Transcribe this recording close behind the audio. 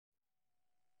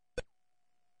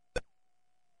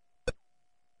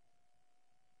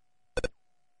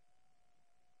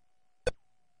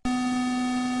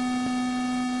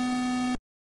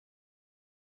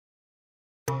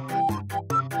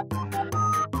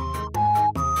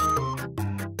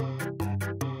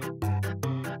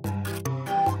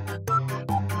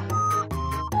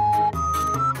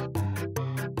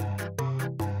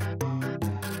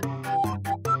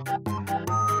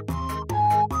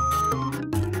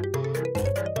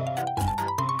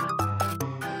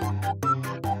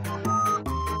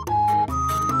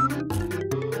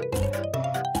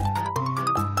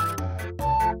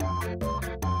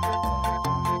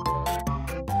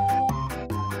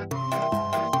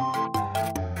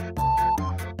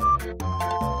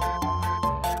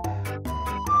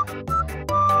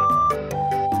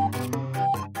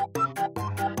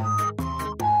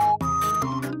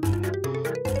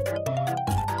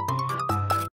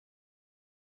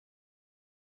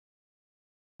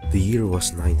The year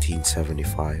was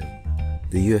 1975.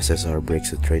 The USSR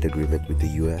breaks a trade agreement with the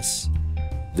US.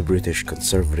 The British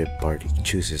Conservative Party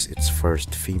chooses its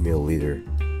first female leader,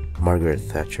 Margaret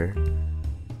Thatcher,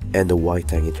 and the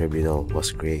Waitangi Tribunal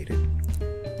was created.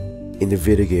 In the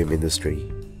video game industry,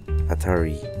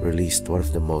 Atari released one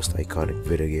of the most iconic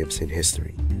video games in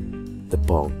history, the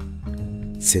Pong.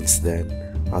 Since then,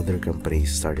 other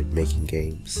companies started making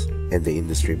games, and the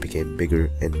industry became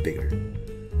bigger and bigger.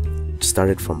 It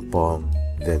started from Pong,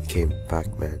 then came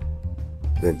Pac-Man,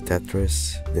 then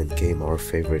Tetris, then came our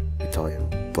favorite Italian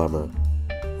plumber,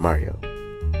 Mario.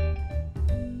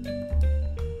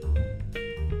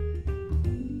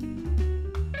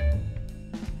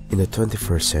 In the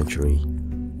 21st century,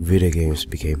 video games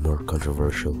became more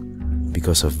controversial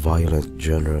because of violent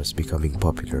genres becoming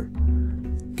popular.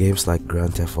 Games like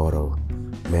Grand Theft Auto,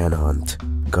 Manhunt,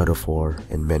 God of War,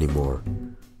 and many more.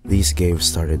 These games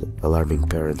started alarming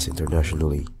parents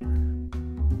internationally.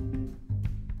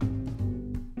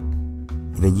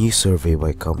 In a new survey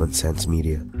by Common Sense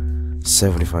Media,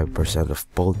 75%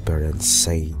 of polled parents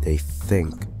say they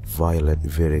think violent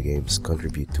video games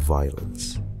contribute to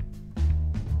violence.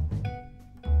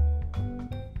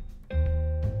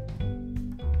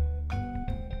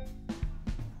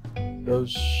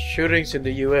 Those shootings in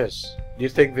the US, do you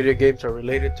think video games are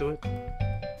related to it?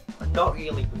 Not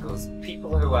really, because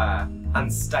people who are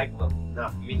unstable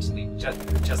enough mentally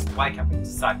just wake up and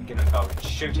decide they're going to go and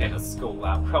shoot at a school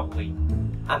are probably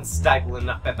unstable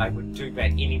enough that they would do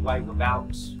that anyway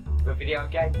without the video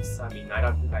games. I mean, I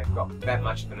don't think they've got that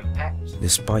much of an impact.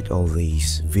 Despite all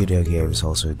these, video games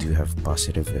also do have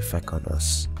positive effect on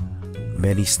us.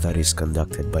 Many studies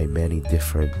conducted by many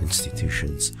different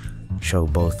institutions show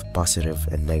both positive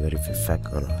and negative effect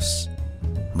on us.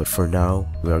 But for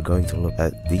now, we are going to look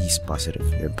at these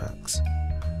positive impacts.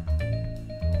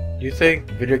 Do you think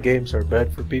video games are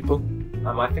bad for people?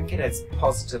 I think it has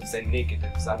positives and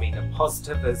negatives. I mean, a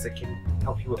positive is it can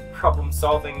help you with problem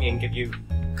solving and give you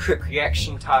quick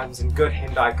reaction times and good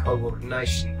hand-eye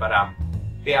coordination. But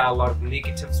there are a lot of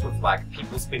negatives with like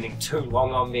people spending too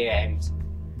long on there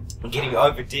and getting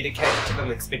over-dedicated to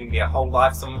them and spending their whole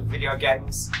lives on video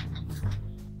games.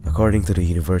 According to the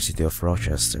University of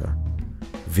Rochester,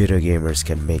 video gamers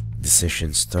can make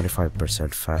decisions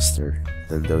 25% faster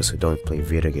than those who don't play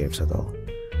video games at all,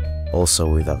 also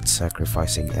without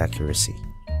sacrificing accuracy.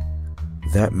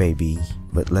 That may be,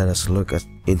 but let us look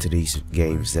into these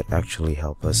games that actually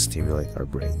help us stimulate our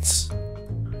brains.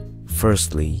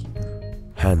 Firstly,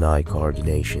 hand-eye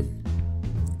coordination.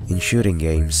 In shooting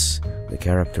games, the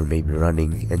character may be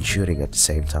running and shooting at the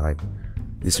same time.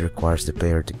 This requires the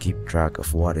player to keep track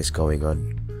of what is going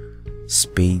on,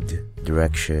 speed,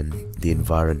 direction, the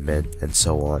environment, and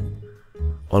so on.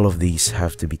 All of these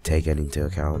have to be taken into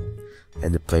account,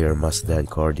 and the player must then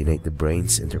coordinate the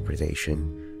brain's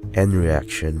interpretation and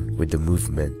reaction with the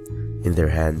movement in their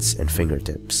hands and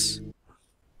fingertips.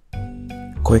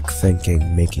 Quick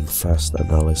thinking, making fast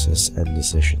analysis and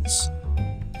decisions.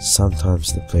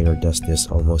 Sometimes the player does this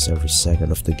almost every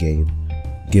second of the game,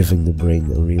 giving the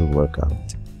brain a real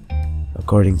workout.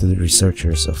 According to the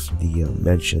researchers of the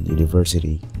mentioned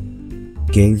university,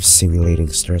 games simulating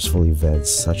stressful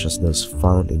events such as those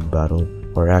found in battle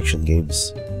or action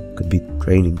games could be a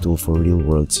training tool for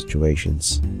real-world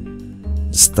situations.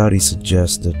 The study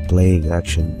suggests that playing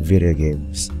action video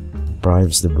games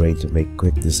primes the brain to make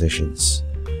quick decisions.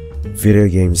 Video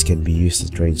games can be used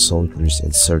to train soldiers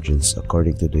and surgeons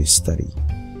according to this study.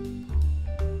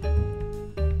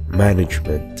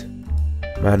 Management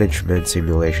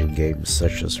simulation games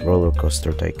such as Roller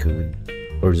Coaster Tycoon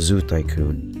or Zoo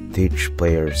Tycoon teach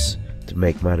players to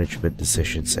make management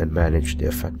decisions and manage the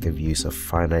effective use of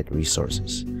finite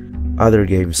resources. Other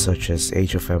games such as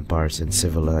Age of Empires and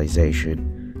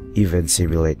Civilization even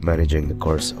simulate managing the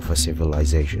course of a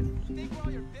civilization.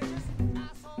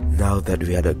 Now that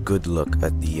we had a good look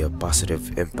at the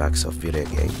positive impacts of video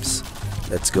games,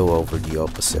 let's go over the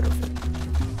opposite of it.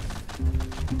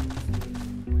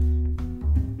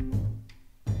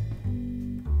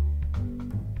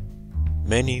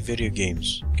 Many video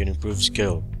games can improve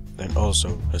skill and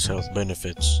also has health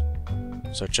benefits,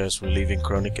 such as relieving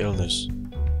chronic illness,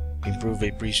 improve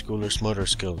a preschooler's motor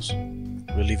skills,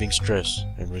 relieving stress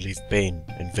and relieve pain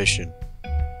and vision.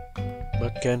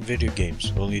 But can video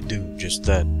games only do just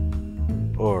that?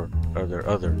 Or are there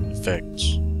other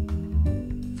effects?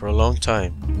 For a long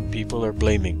time, people are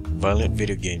blaming violent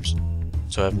video games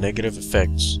to have negative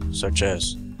effects such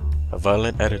as a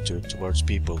violent attitude towards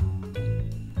people,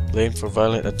 blame for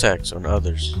violent attacks on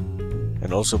others,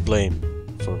 and also blame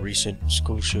for recent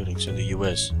school shootings in the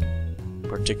US,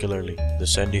 particularly the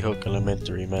Sandy Hook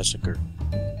Elementary Massacre.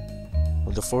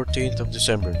 On the 14th of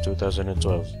December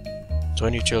 2012,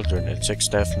 20 children and 6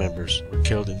 staff members were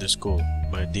killed in the school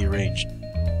by a deranged,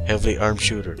 heavily armed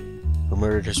shooter who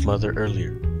murdered his mother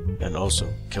earlier and also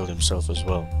killed himself as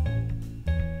well.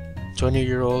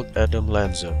 20-year-old Adam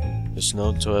Lanza is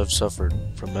known to have suffered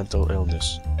from mental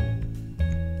illness.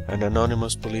 An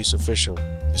anonymous police official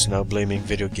is now blaming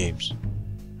video games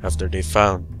after they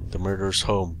found the murderer's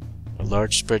home a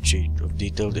large spreadsheet of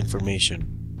detailed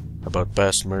information about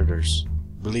past murders,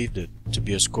 believed it to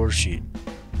be a score sheet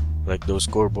like those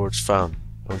scoreboards found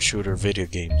on shooter video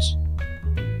games.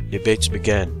 Debates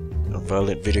began on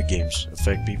violent video games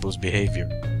affect people's behavior.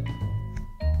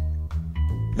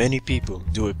 Many people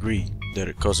do agree that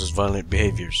it causes violent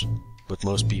behaviors, but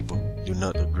most people do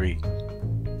not agree.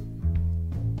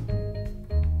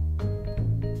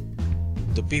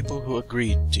 The people who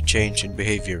agreed to change in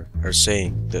behavior are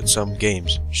saying that some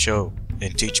games show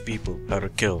and teach people how to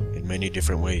kill in many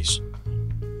different ways.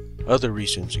 Other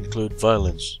reasons include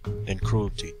violence and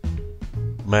cruelty.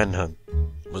 Manhunt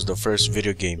was the first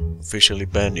video game officially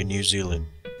banned in New Zealand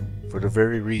for the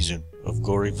very reason of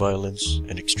gory violence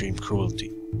and extreme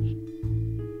cruelty.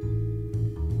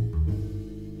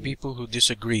 People who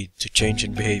disagreed to change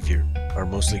in behavior are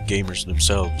mostly gamers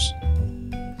themselves.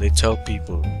 They tell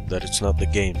people that it's not the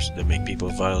games that make people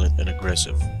violent and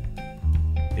aggressive.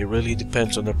 It really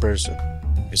depends on the person.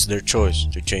 It's their choice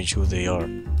to change who they are.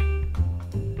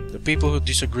 The people who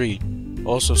disagreed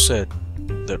also said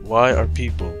that why are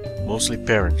people, mostly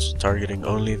parents, targeting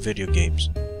only video games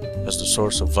as the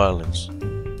source of violence,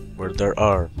 where there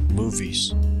are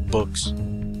movies, books,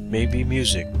 maybe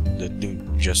music that do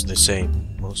just the same.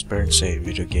 Most parents say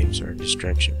video games are a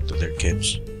distraction to their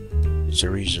kids. It's a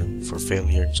reason for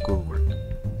failure in schoolwork,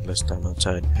 less time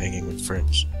outside hanging with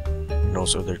friends, and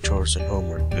also their chores and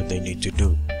homework that they need to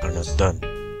do are not done.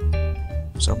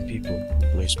 Some people who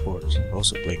play sports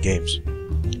also play games,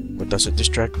 but does it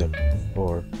distract them,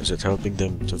 or is it helping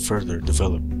them to further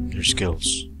develop their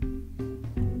skills?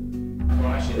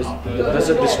 Does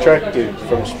it distract you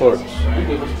from sports?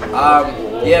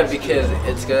 Yeah, because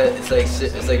it's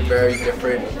like very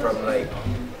different from like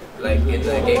in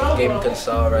the game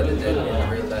console rather than in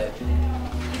real life.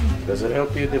 Does it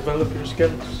help you develop your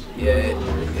skills? Yeah,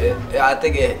 I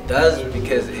think it does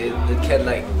because it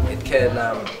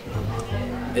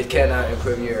can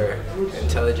improve your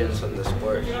intelligence on the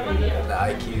sport and the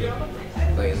IQ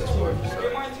like in the sport. So.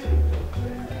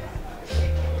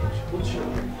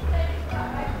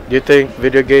 Do you think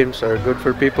video games are good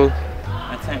for people?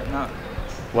 I think not,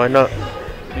 Why not?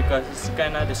 because it's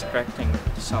kind of distracting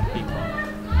to some people.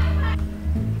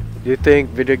 Do you think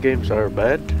video games are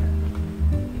bad?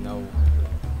 No,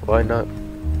 Why not?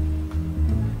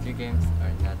 video games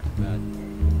are not bad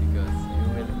because you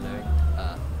will learn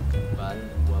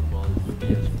valuable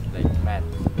skills like math.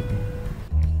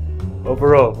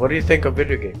 Overall, what do you think of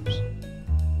video games?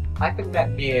 I think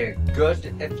that they're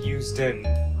good if used in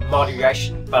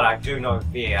moderation, but I do know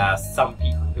there are some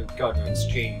people who go to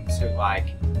extremes who like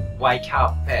wake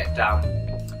up at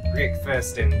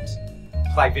breakfast and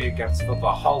play video games for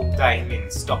the whole day and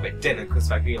then stop at dinner because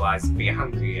they realise they're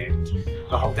hungry and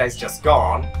the whole day's just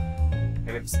gone and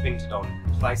they've spent it on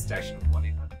PlayStation.